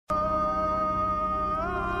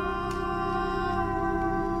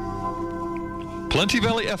Plenty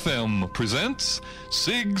Valley FM presents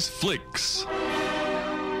Sig's Flicks.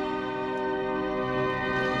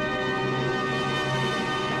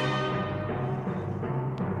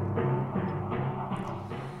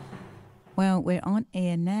 Well, we're on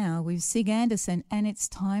air now with Sig Anderson, and it's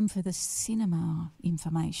time for the cinema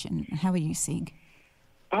information. How are you, Sig?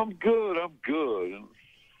 I'm good. And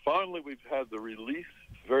finally, we've had the release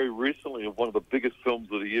very recently of one of the biggest films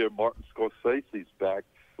of the year. Martin Scorsese's back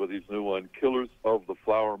with his new one, Killers of the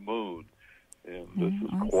Flower Moon. And this is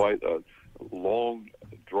quite a long,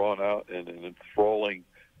 drawn-out, and an enthralling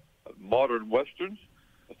modern Western,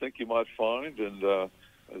 I think you might find. And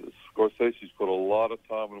Scorsese's put a lot of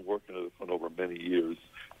time and work into this one over many years,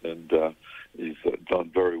 and he's done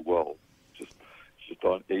very well. Just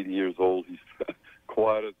on 80 years old, he's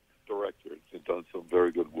quite a director. He's done some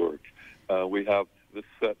very good work. We have this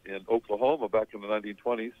set in Oklahoma back in the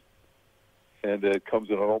 1920s, and it comes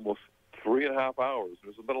in at almost 3.5 hours.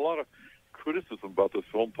 There's been a lot of criticism about this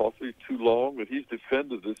film, possibly too long, but he's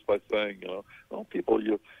defended this by saying, people,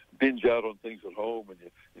 you binge out on things at home, and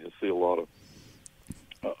you see a lot of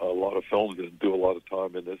films and do a lot of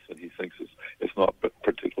time in this, and he thinks it's not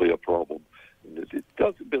particularly a problem. And it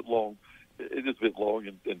does a bit long. It is a bit long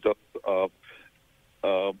and does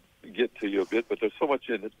get to you a bit, but there's so much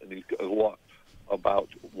in it, and he's got a lot about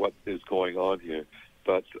what is going on here.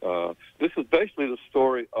 But this is basically the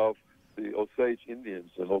story of the Osage Indians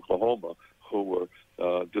in Oklahoma who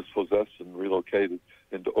were dispossessed and relocated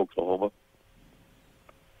into Oklahoma.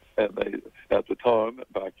 And they, at the time,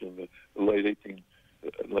 back in the late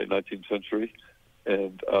 19th century,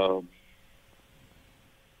 and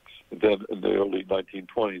then in the early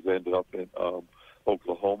 1920s, they ended up in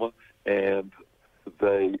Oklahoma, and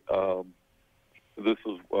they this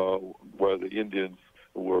is where the Indians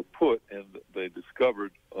were put, and they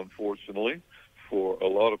discovered, unfortunately, for a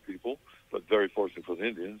lot of people, but very fortunately for the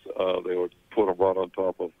Indians, they were put right on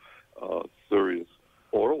top of serious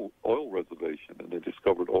oil reservation, and they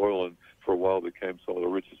discovered oil, and for a while became some of the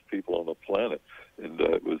richest people on the planet, and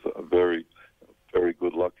it was a very, very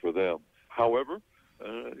good luck for them. However,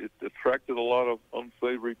 it attracted a lot of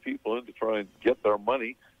unsavory people in to try and get their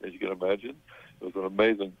money, as you can imagine. It was an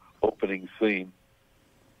amazing opening scene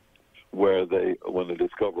where when they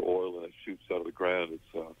discover oil and it shoots out of the ground,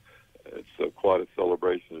 it's quite a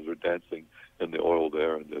celebration as they're dancing in the oil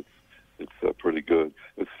there, and it's pretty good.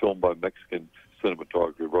 It's filmed by Mexican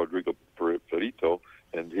cinematographer Rodrigo Prieto,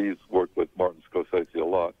 and he's worked with Martin Scorsese a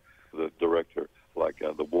lot, the director, like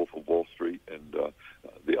The Wolf of Wall Street and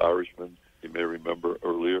The Irishman, you may remember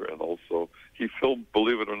earlier, and also he filmed,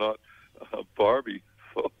 believe it or not, Barbie.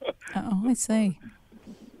 So, I see.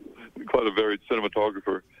 Quite a varied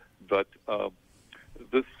cinematographer, but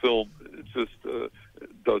this film just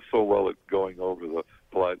does so well at going over the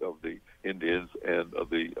plight of the Indians and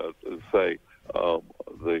the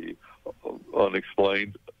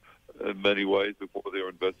unexplained, in many ways, before they were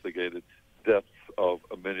investigated, deaths of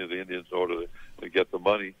many of the Indians in order to get the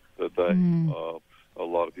money that a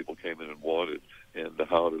lot of people came in and wanted, and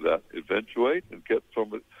how did that eventuate and get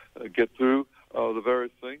through the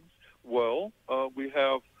various things? Well, we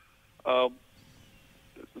have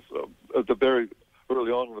at the very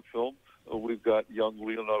early on in the film, we've got young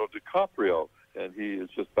Leonardo DiCaprio, and he is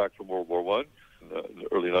just back from World War I in the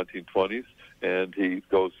early 1920s, and he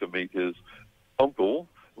goes to meet his uncle,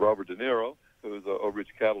 Robert De Niro, who is a rich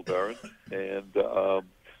cattle baron, and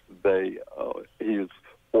he is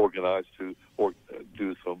organized to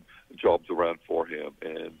do some jobs around for him,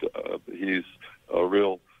 and he's a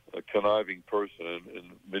real conniving person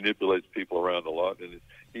and manipulates people around a lot, and is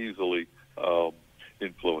easily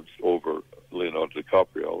influenced over Leonardo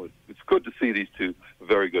DiCaprio. It's good to see these two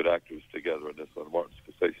very good actors together in this one. Martin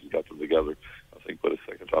Scorsese's got them together, I think, for the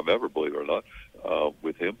second time ever, believe it or not,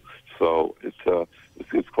 with him. So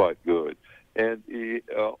it's quite good. And he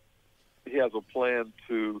has a plan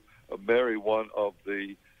to marry one of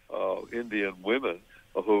the Indian women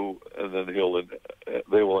and then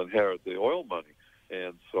they will inherit the oil money.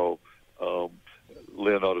 And so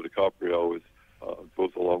Leonardo DiCaprio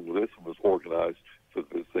goes along with this and was organized for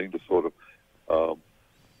this thing to sort of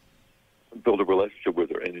build a relationship with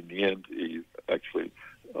her. And in the end, he actually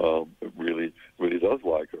really, really does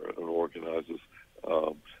like her and organizes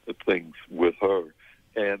things with her.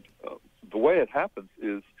 And the way it happens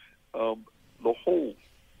is the whole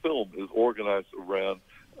film is organized around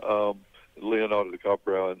Leonardo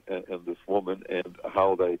DiCaprio and this woman, and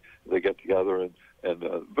how they get together,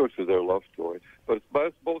 and virtually their love story. But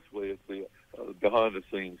mostly it's the behind the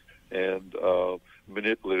scenes and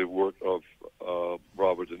manipulative work of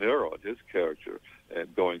Robert De Niro and his character,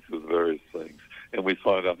 and going through the various things. And we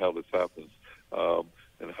find out how this happens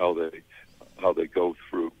and how they go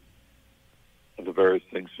through the various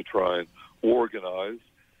things to try and organize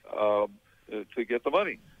to get the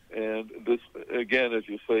money. And this, again, as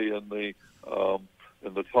you say in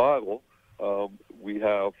the title, we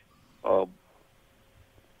have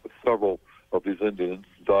several of these Indians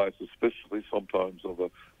die suspiciously, sometimes of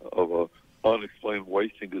a unexplained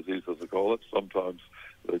wasting disease, as they call it. Sometimes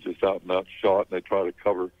they're just out and out shot, and they try to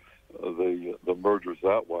cover the murders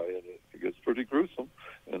that way, and it gets pretty gruesome.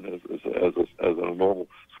 And as a normal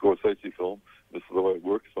Scorsese film, this is the way it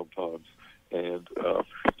works sometimes. And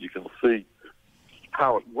you can see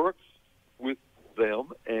how it works with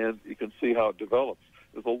them, and you can see how it develops.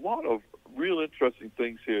 There's a lot of real interesting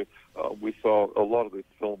things here. We saw a lot of this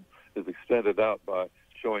film is extended out by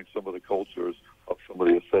showing some of the cultures of some of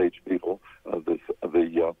the Osage people,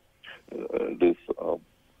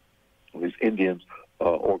 these Indians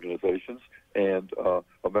organizations, and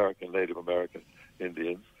Native American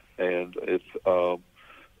Indians, and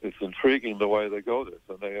it's intriguing the way they go this,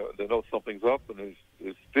 and they know something's up, and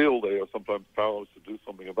still they are sometimes powerless to do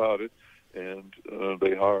something about it, and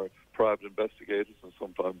they hire private investigators, and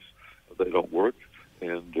sometimes they don't work,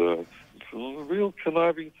 and it's a real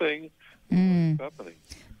conniving thing happening.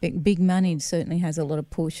 Big money certainly has a lot of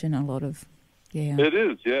push and a lot of, yeah. It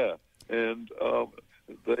is, yeah, and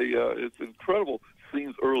it's incredible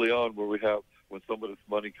scenes early on where when some of this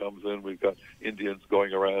money comes in, we've got Indians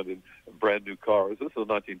going around in brand new cars. This is the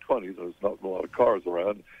 1920s, and there's not a lot of cars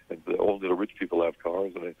around, and only the rich people have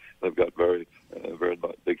cars, and they've got very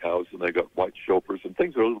big houses, and they've got white chauffeurs, and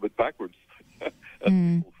things are a little bit backwards.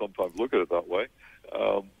 And people sometimes look at it that way,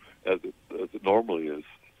 as it normally is.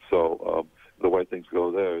 So the way things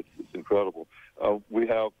go there, it's incredible. We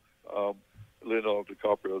have Leonardo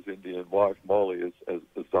DiCaprio's Indian wife, Molly, is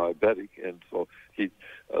diabetic, and so he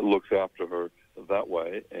looks after her that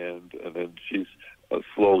way, and then she's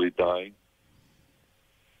slowly dying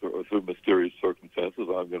through mysterious circumstances.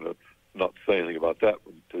 I'm going to not say anything about that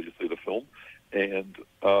until you see the film. And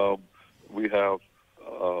we have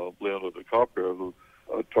Leonardo DiCaprio, who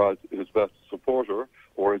tries his best to support her,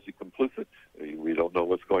 or is he complicit? We don't know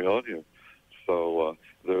what's going on here. So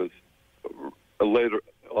there's later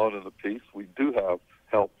on in the piece, we do have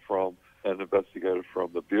help from an investigator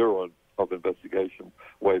from the Bureau of Investigation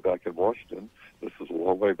way back in Washington. This is a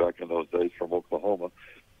long way back in those days, from Oklahoma,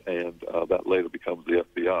 and that later becomes the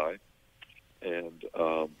FBI. And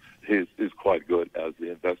he's quite good as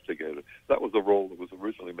the investigator. That was a role that was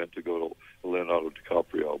originally meant to go to Leonardo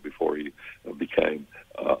DiCaprio before he became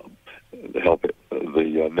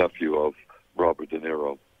the nephew of Robert De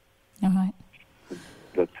Niro. All right.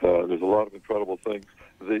 But there's a lot of incredible things.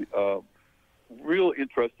 The real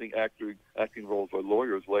interesting acting roles by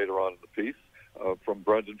lawyers later on in the piece, from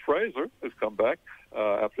Brendan Fraser, who's come back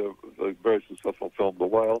after a very successful film, The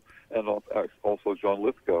Whale, and also John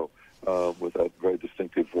Lithgow with that very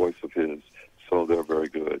distinctive voice of his. So they're very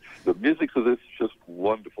good. The music to this is just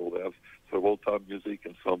wonderful. They have some old-time music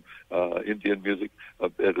and some Indian music a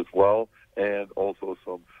bit as well, and also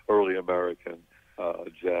some early American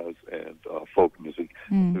jazz and folk music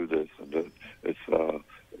through this, and it's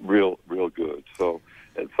real good. So,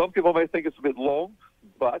 and some people may think it's a bit long,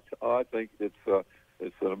 but I think it's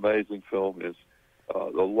an amazing film. There's a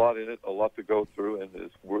lot in it, a lot to go through, and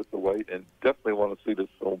it's worth the wait. And definitely want to see this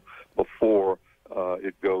film before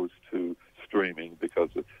it goes to streaming, because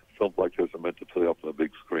films like this are meant to play up on a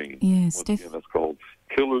big screen. Yes, again, that's called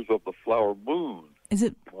Killers of the Flower Moon. Is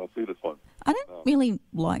it? I see this one. I don't really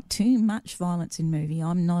like too much violence in movie.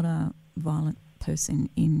 I'm not a violent person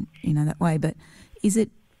in that way, but is it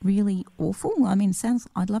really awful? I mean,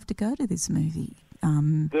 I'd love to go to this movie.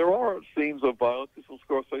 There are scenes of violence in some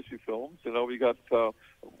Scorsese films. We got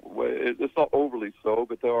it's not overly so,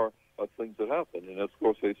 but there are things that happen. And as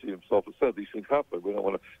Scorsese himself has said, these things happen. We don't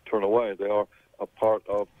want to turn away. They are a part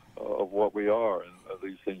of what we are, and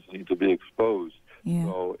these things need to be exposed. Yeah.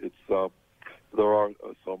 So it's there are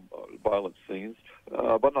some violent scenes,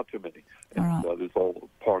 but not too many. And all right. It's all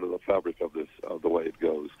part of the fabric of this, the way it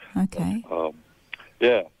goes. Okay.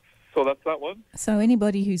 Yeah. So that's that one. So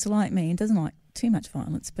anybody who's like me and doesn't like too much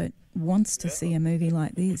violence but wants to see a movie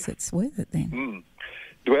like this, it's worth it then.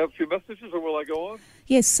 Do we have a few messages, or will I go on?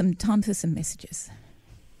 Yes, some time for some messages.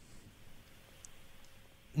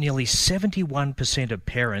 Nearly 71% of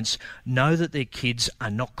parents know that their kids are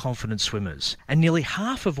not confident swimmers, and nearly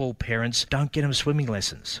half of all parents don't get them swimming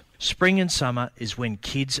lessons. Spring and summer is when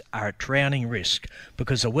kids are at drowning risk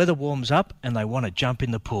because the weather warms up and they want to jump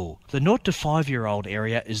in the pool. The 0 to 5-year-old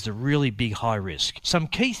area is the really big high risk. Some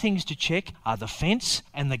key things to check are the fence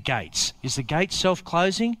and the gates. Is the gate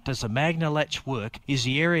self-closing? Does the Magna latch work? Is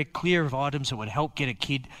the area clear of items that would help get a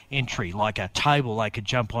kid entry, like a table they could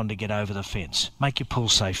jump on to get over the fence? Make your pool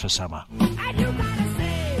safe for summer.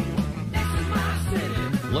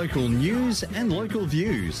 Local news and local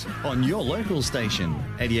views on your local station,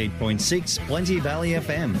 88.6 Plenty Valley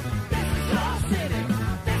FM.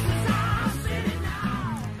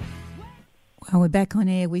 Well, we're back on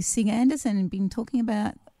air with Sig Anderson and been talking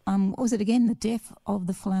about, what was it again? The Death of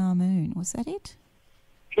the Flower Moon. Was that it?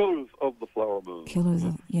 Killers of the Flower Moon. Killers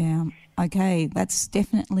of, yeah. Okay, that's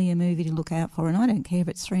definitely a movie to look out for, and I don't care if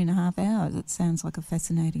it's 3.5 hours. It sounds like a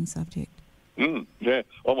fascinating subject. Yeah,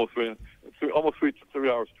 almost 3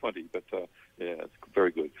 hours 20, but yeah, it's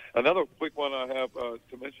very good. Another quick one I have to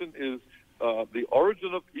mention is The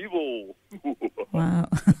Origin of Evil. Wow.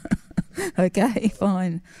 Okay,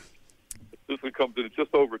 fine. This one comes in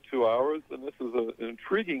just over 2 hours, and this is an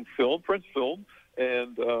intriguing film, French film,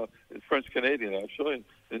 and it's French-Canadian, actually, and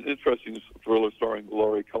an interesting thriller starring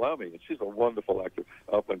Laurie Calamy, and she's a wonderful actor,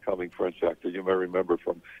 up-and-coming French actor. You may remember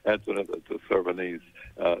from Antoinette de Servanese.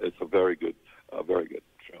 It's a very good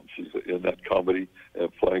film. She's in that comedy,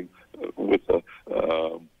 playing with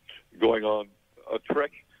going on a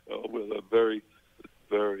trek with a very,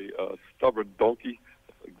 very stubborn donkey.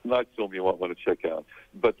 Nice film you might want to check out.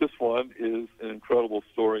 But this one is an incredible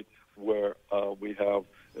story where we have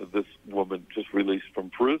this woman just released from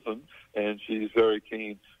prison, and she's very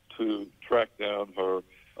keen to track down her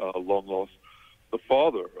long-lost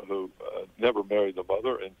father, who never married the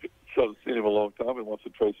mother, and she hasn't seen him a long time and wants to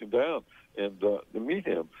trace him down and to meet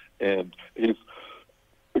him. And he's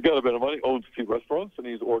got a bit of money, owns a few restaurants, and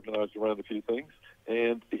he's organized around a few things.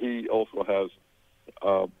 And he also has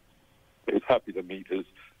is happy to meet his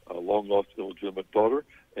long-lost illegitimate daughter,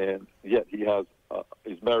 and yet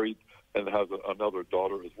he's married and has another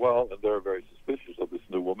daughter as well, and they're very suspicious of this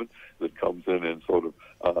new woman that comes in and sort of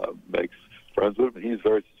makes friends with him. He's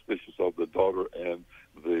very suspicious of the daughter and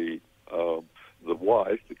the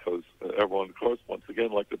wife, because everyone, of course, once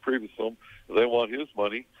again, like the previous film, they want his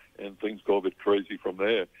money, and things go a bit crazy from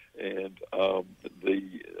there. And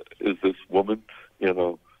is this woman,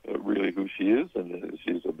 really who she is? And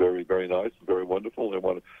she's a very, very nice, very wonderful. They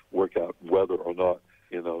want to work out whether or not,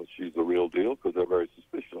 she's the real deal, because they're very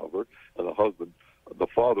suspicious of her. And the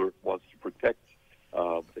father wants to protect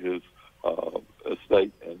his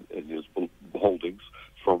estate and his holdings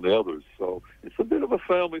from the others. So it's a bit of a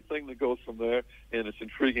family thing that goes from there, and it's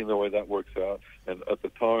intriguing the way that works out. And at the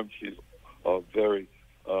time, she's a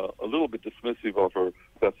little bit dismissive of her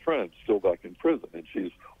best friend, still back in prison, and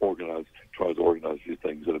she's tries to organize these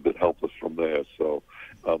things, and a bit helpless from there. So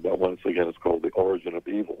that once again is called The Origin of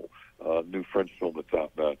Evil, new French film that's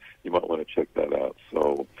out now. You might want to check that out.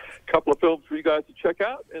 So a couple of films for you guys to check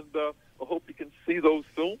out, and I hope you can see those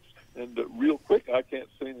films. And real quick, I can't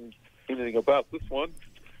say anything about this one.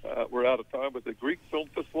 We're out of time, but the Greek Film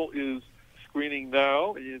Festival is screening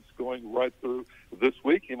now. It's going right through this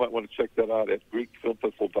week. You might want to check that out at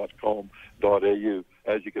greekfilmfestival.com.au.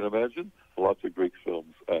 As you can imagine, lots of Greek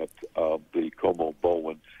films at the Como,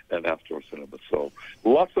 Bowen, and Astor Cinema. So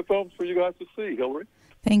lots of films for you guys to see, Hillary.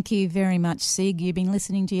 Thank you very much, Sig. You've been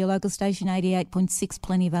listening to your local station, 88.6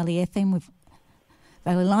 Plenty Valley FM with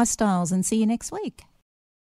Valley Lifestyles, and see you next week.